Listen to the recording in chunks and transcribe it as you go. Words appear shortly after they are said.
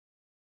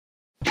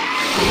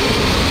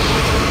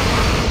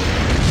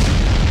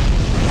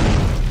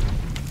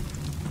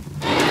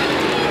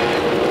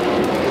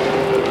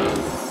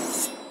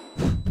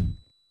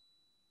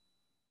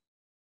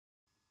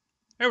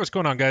Hey, what's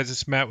going on, guys?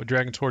 This is Matt with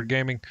Hoard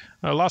Gaming.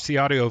 I lost the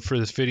audio for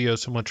this video,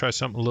 so I'm going to try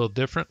something a little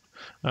different.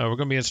 We're going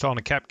to be installing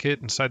a cap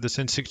kit inside this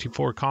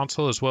N64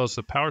 console, as well as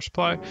the power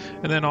supply,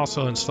 and then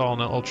also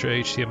installing an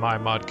ultra-HDMI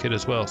mod kit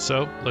as well.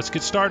 So let's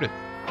get started.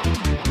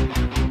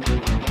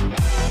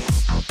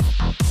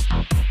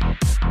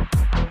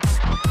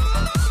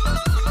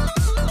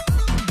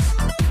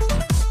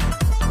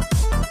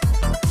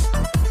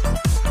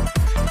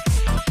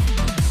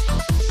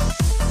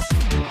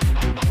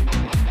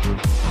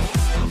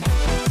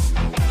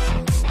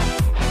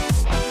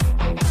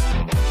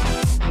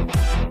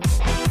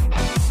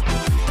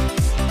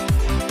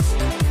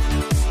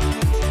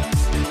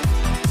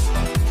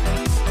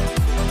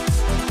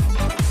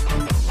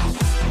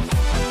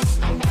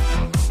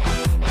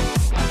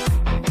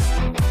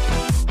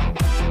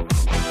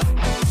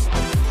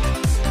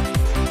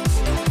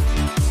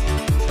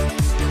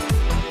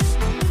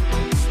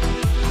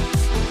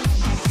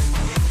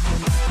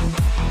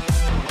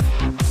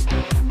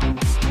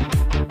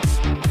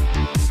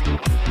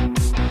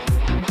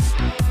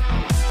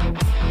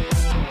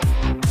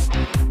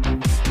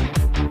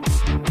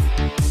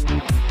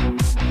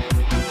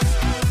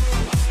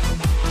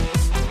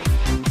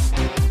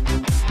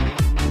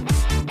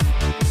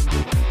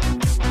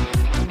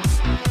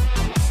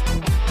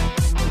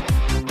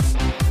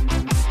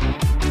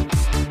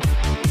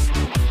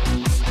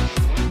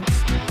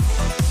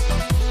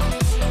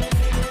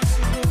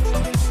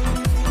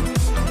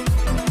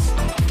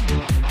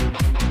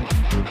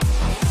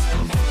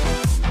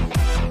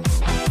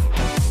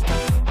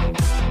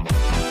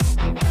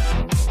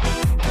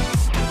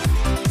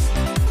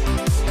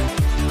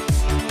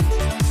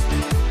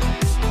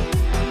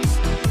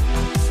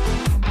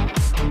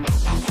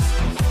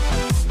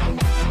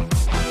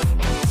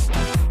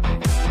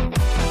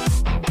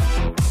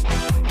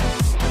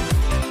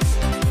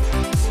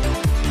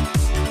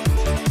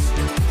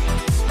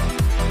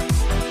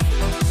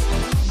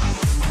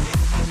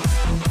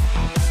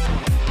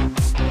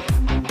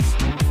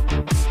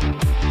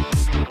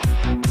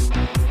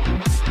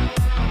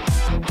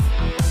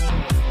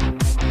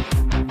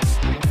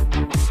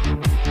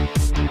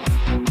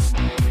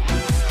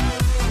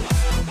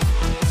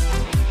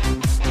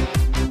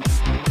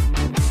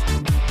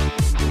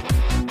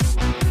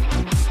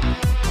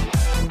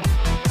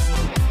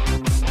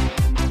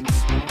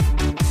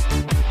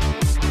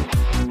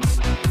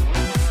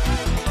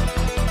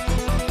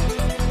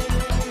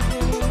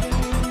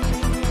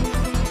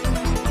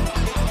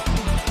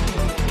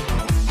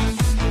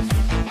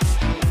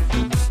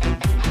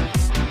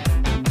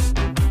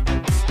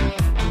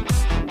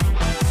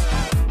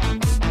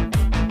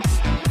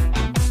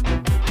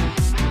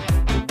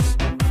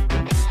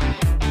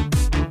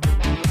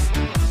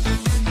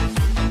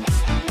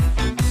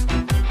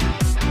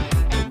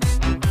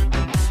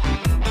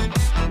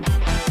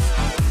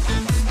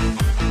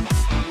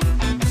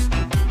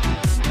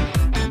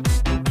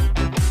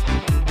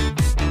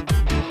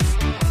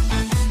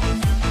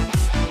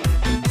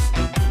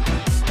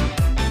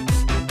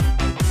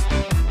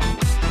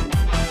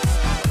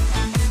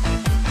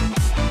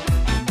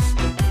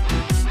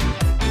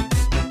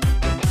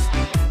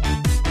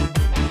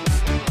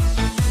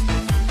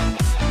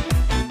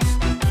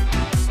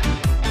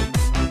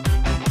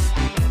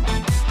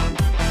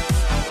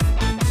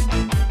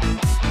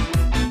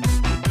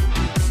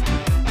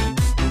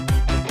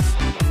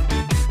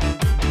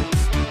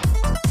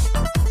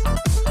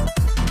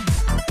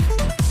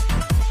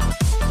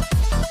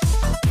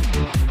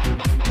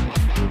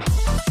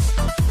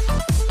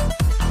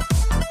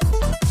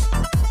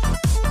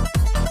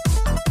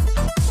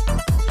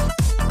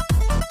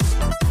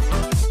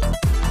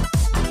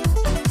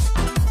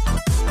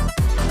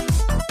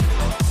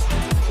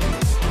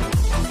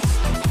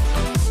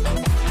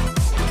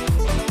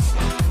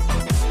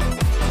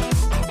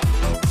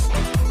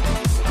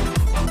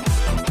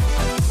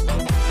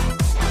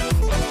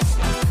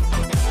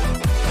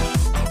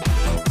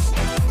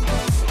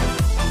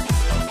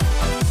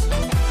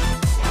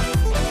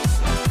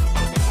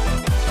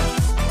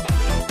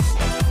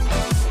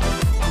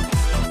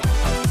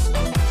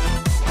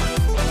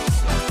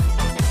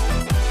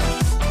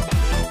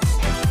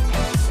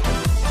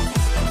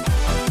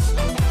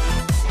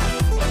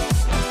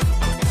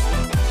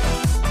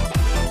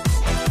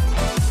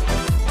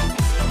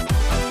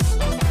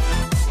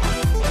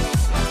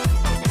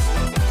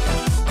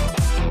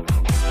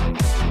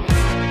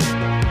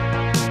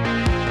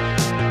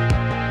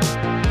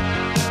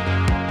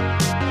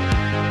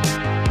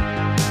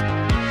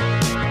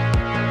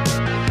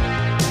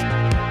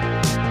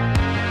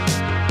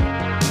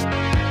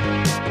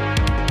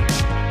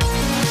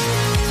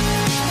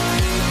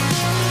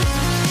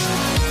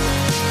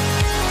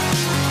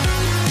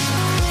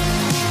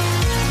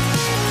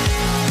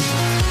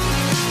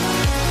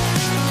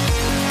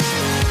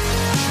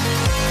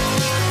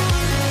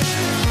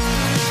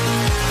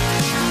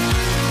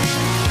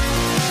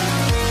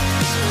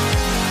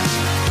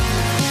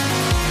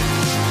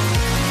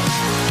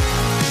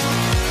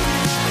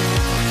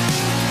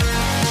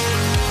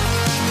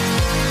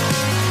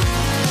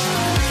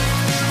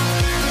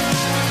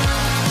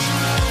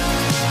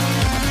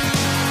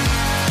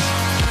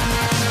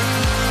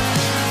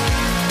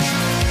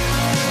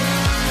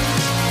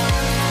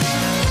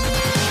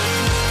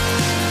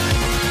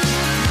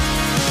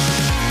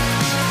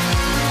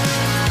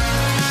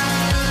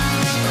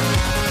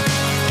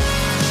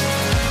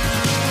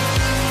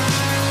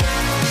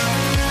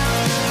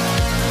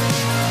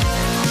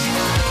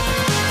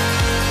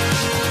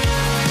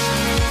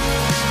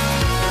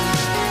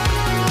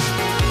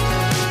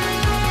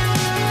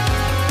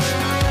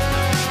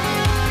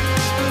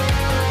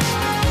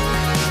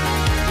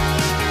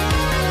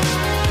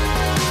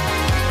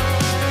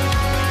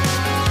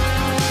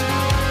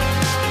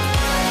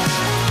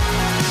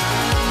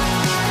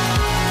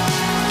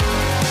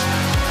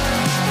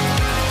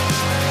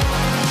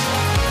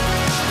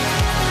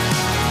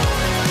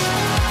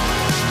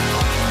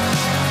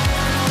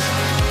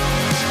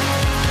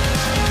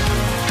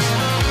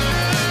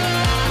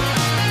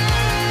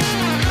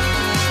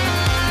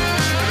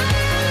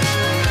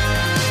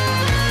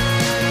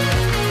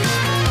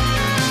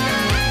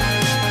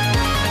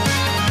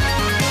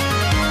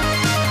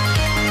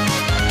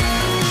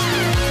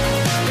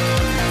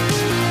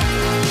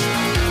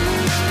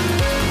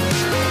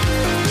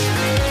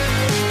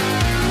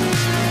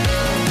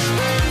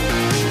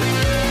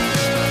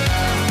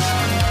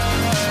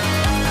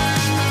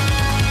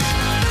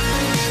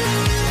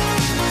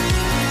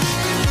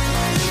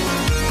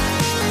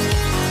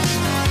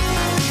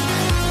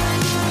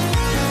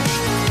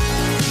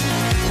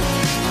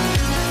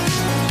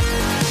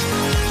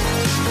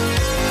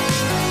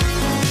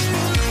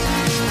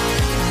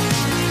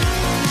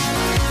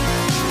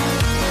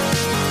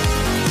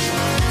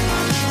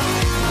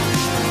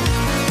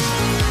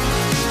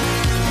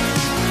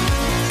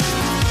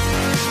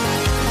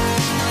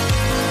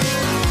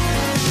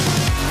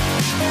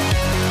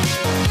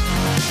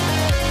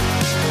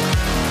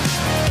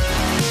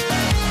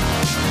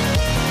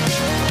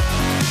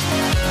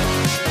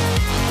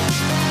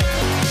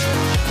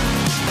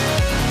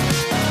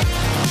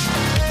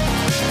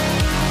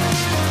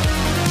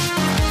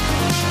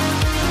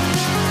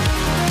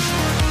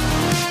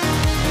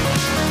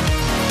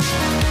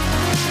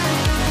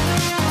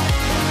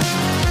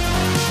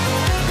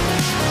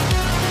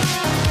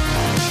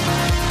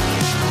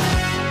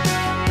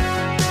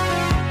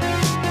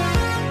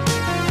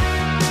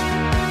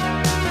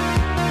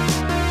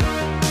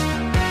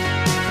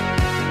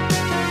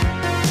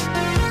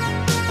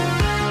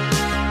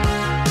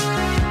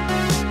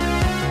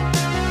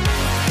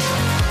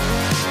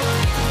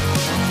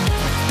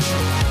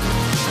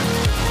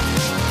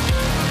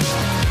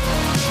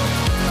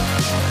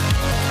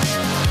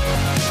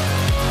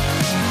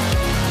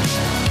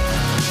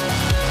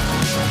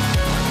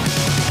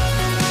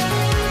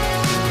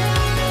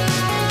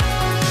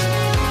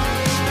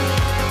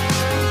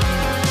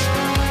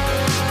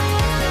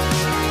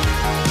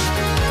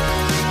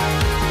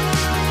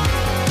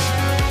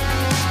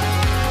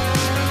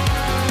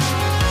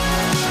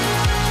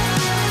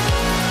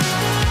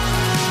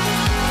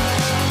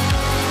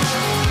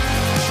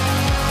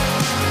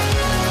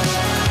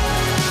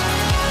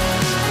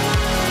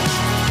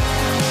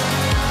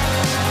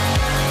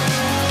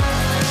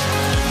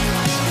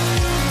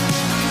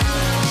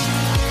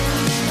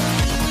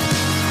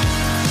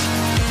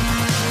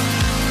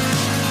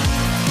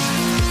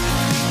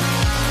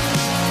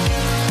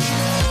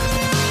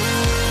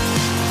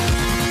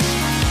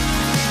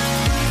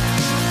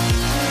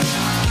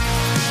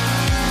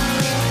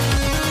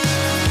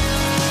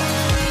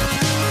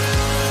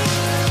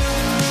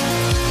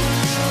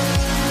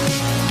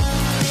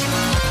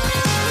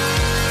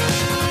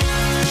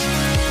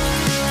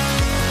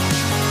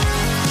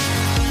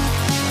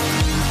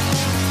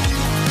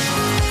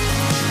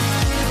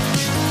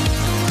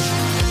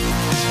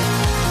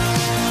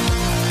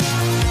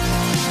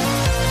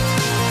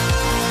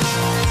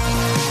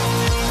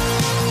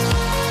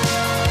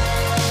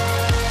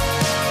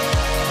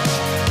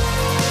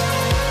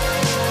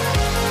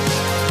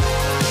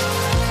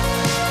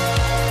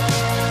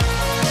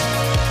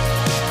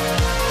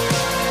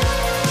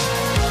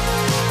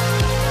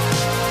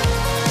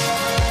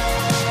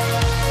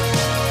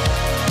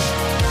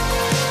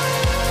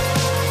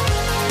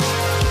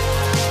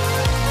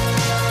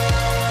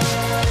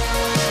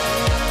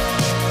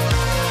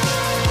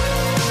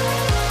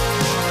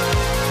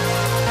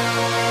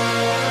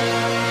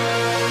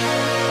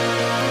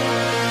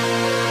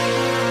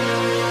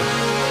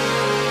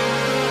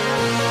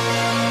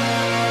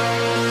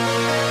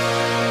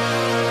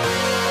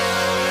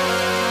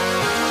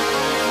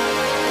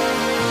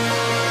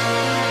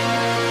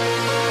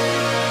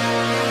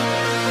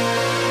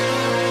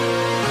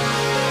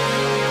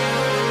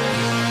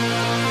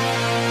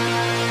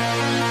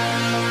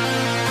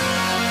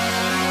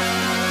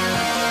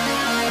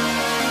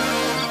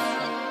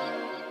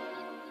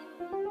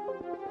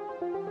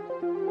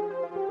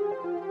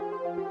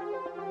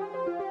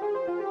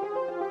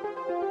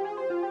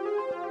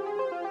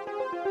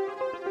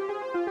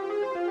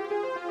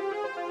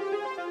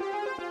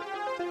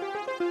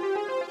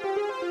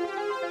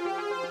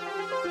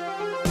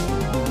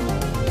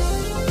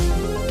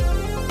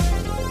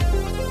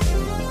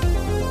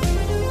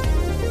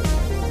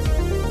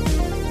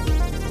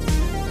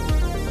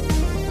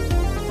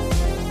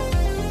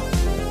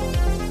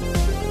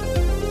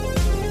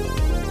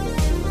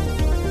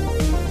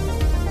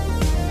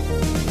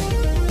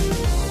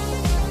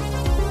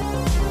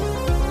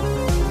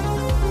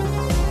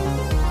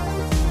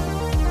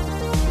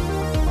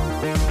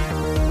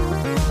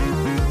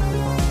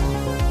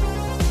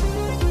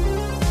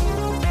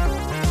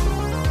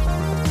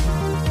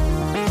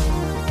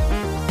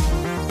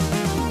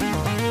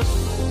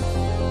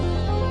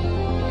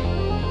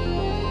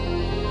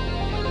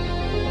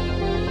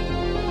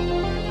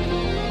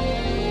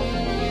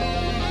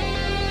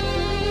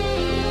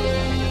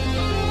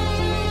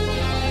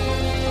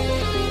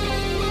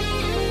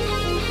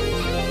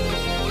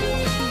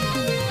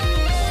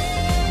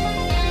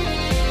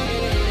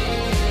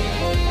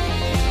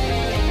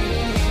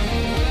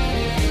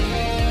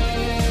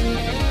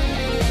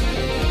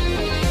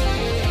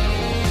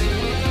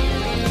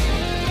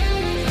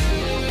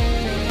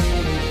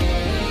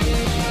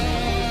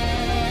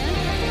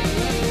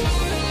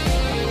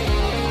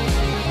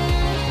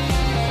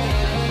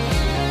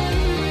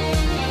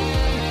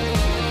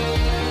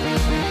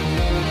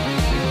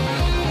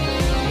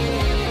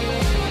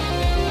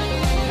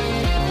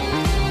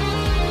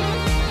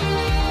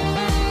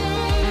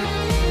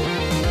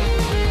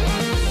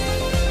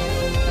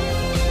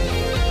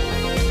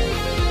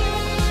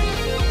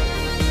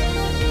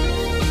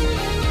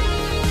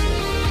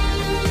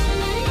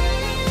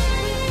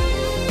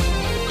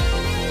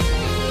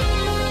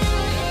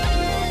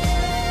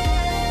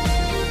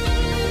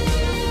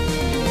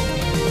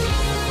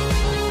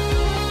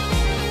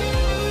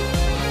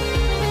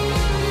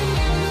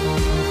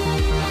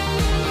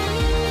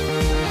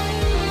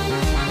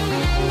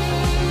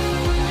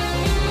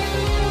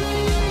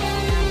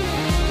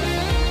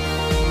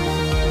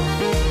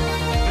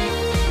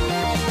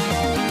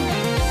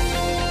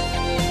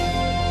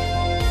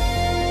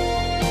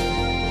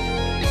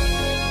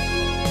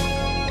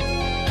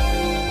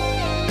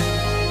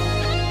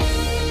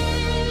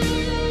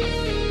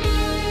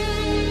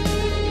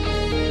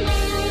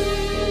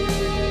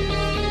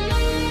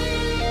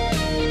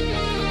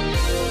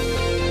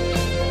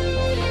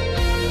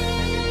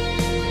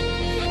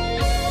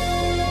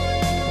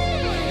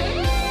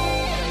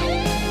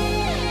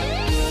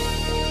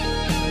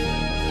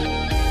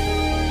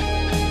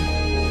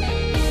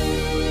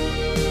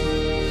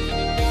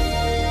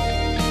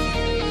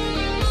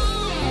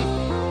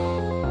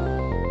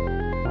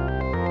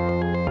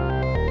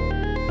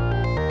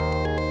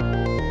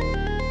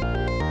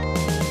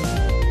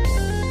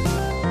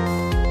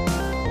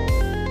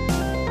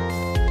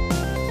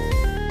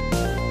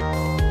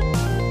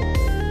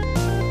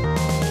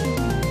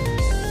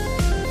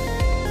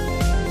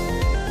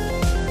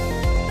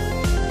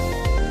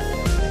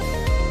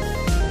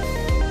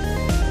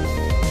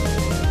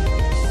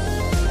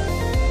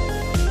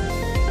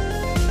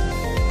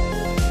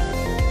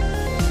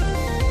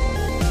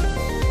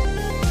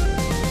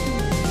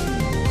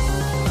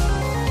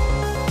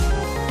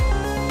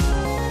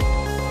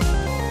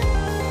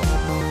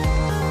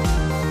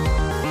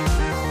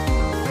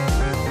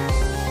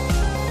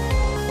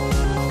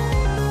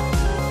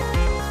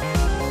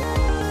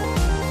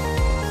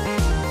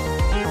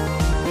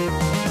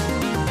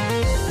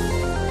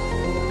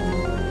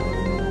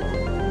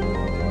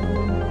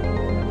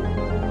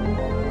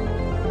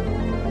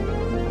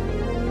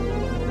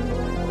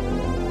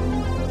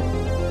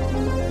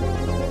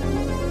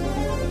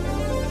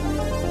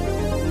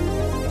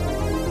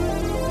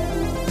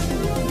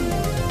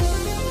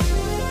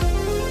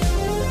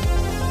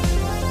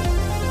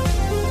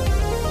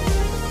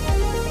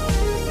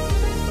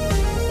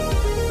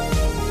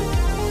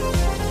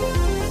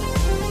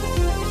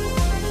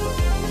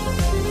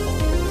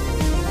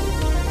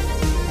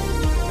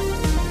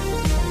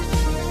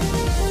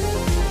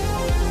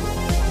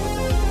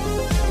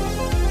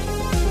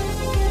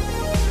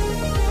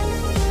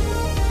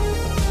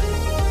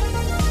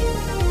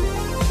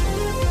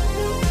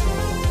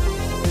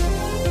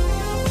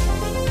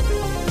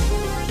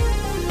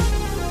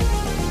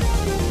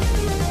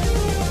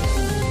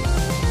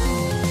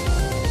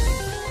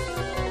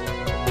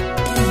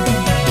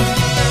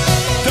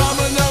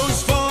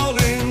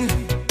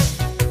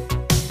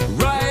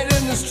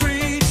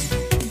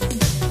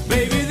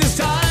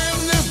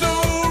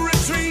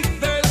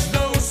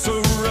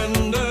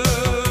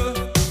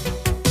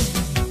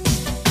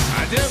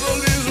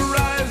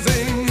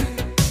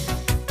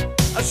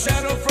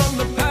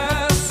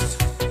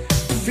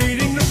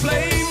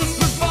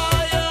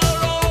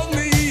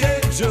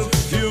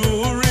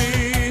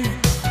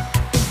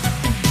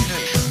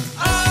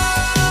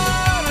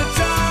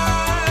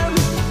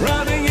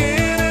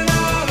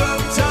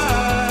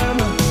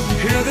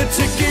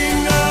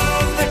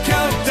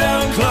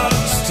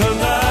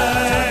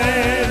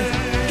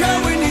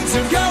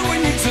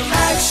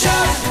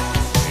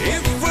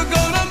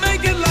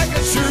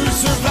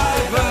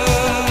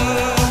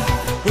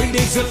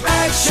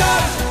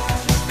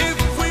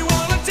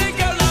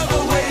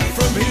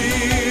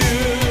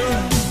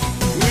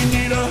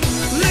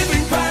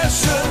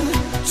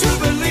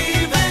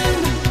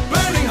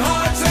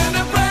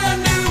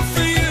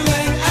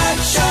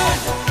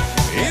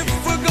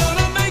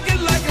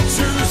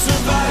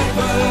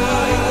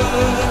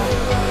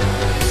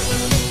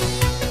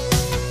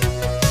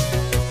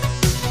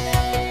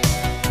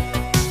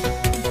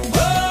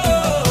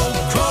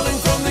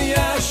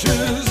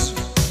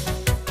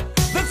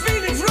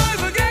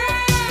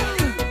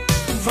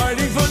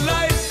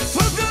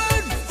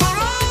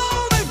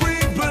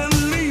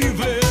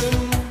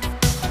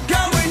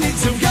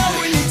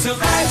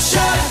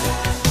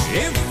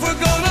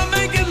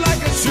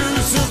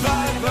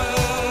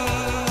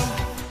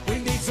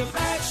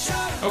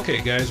 Okay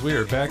guys, we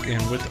are back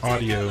and with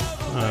audio.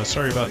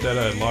 Sorry about that,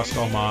 I lost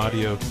all my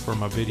audio for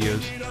my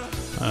videos,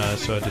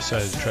 so I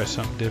decided to try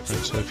something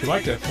different. So if you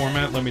like that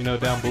format, let me know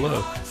down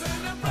below.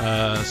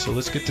 So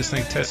let's get this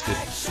thing tested.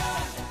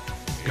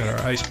 Got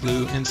our Ice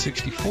Blue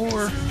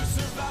N64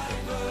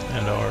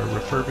 and our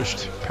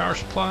refurbished power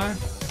supply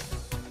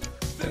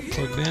that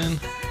plugged in,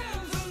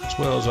 as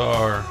well as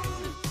our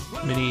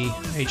mini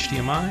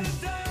HDMI.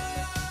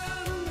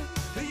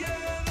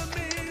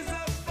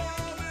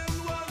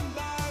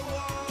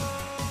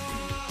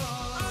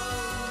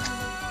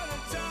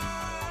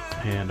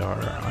 And our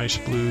Ice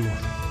Blue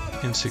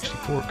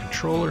N64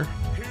 controller.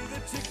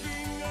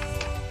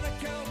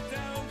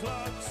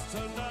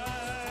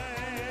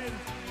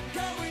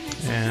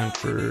 And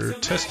for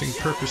testing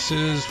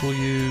purposes, we'll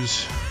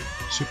use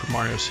Super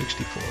Mario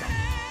 64.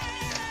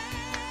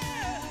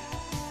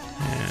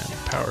 And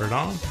power it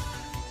on.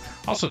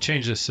 Also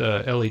change this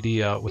LED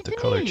out with the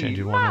color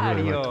changing one. I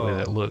really like the way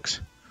that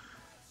looks.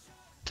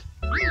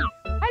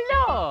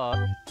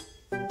 Hello.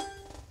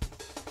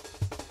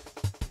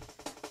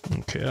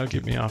 Okay, that'll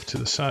get me off to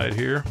the side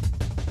here.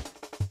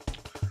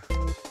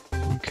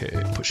 Okay,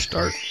 push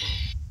start.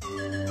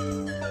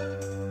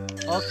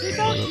 Okay,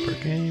 Load up our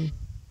game.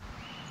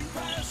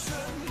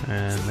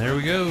 And there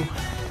we go.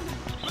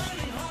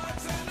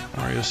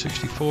 Mario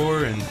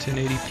 64 and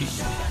 1080p.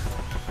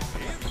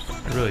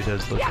 It really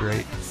does look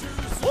great.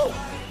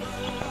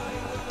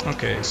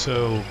 Okay,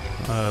 so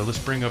let's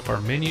bring up our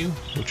menu,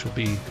 which will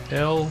be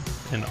L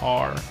and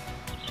R,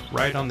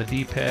 right on the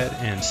D-pad,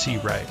 and C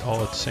right,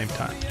 all at the same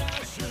time.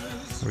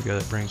 There we go,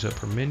 that brings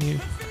up our menu.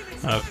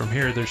 From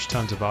here, there's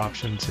tons of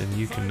options, and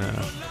you can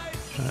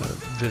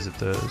visit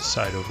the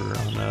site over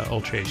on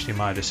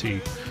UltraHDMI to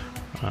see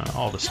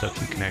all the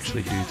stuff you can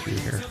actually do through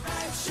here.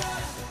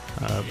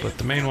 But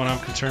the main one I'm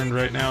concerned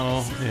right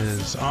now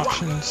is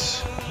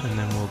options, and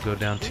then we'll go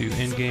down to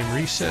in-game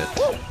reset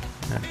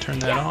and turn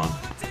that on.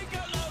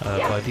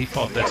 By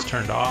default, that's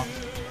turned off.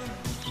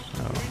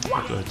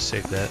 I'll go ahead and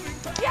save that.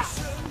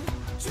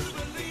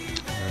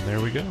 And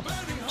there we go.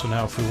 So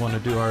now if we want to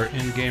do our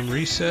in-game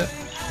reset,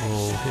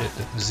 we'll hit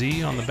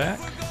Z on the back,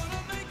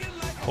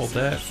 hold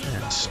that,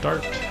 and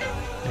start,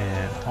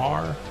 and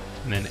R,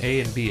 and then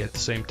A and B at the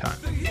same time.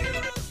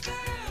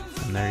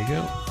 And there you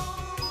go.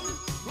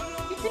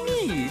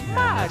 And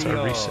that's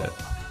our reset.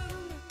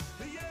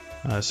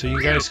 So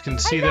you guys can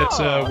see that's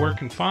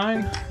working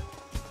fine.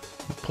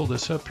 I'll pull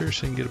this up here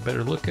so you can get a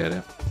better look at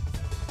it.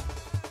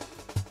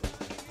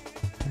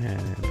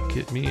 And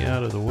get me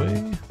out of the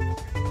way.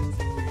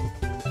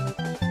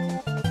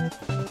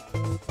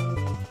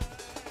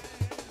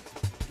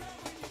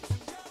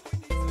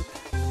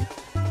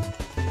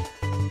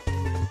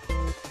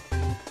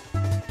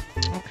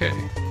 Okay.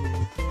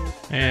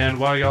 And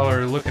while y'all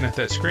are looking at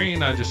that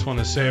screen, I just want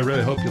to say I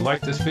really hope you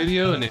liked this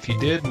video, and if you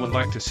did and would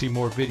like to see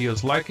more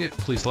videos like it,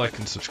 please like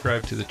and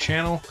subscribe to the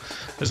channel,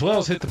 as well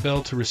as hit the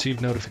bell to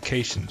receive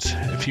notifications.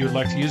 If you would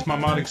like to use my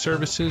modding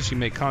services, you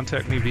may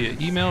contact me via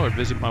email or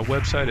visit my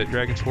website at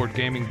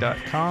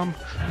dragonshoardgaming.com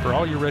for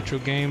all your retro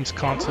games,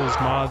 consoles,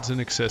 mods, and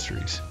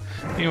accessories.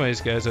 Anyways,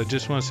 guys, I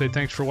just want to say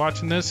thanks for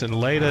watching this, and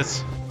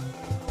latest.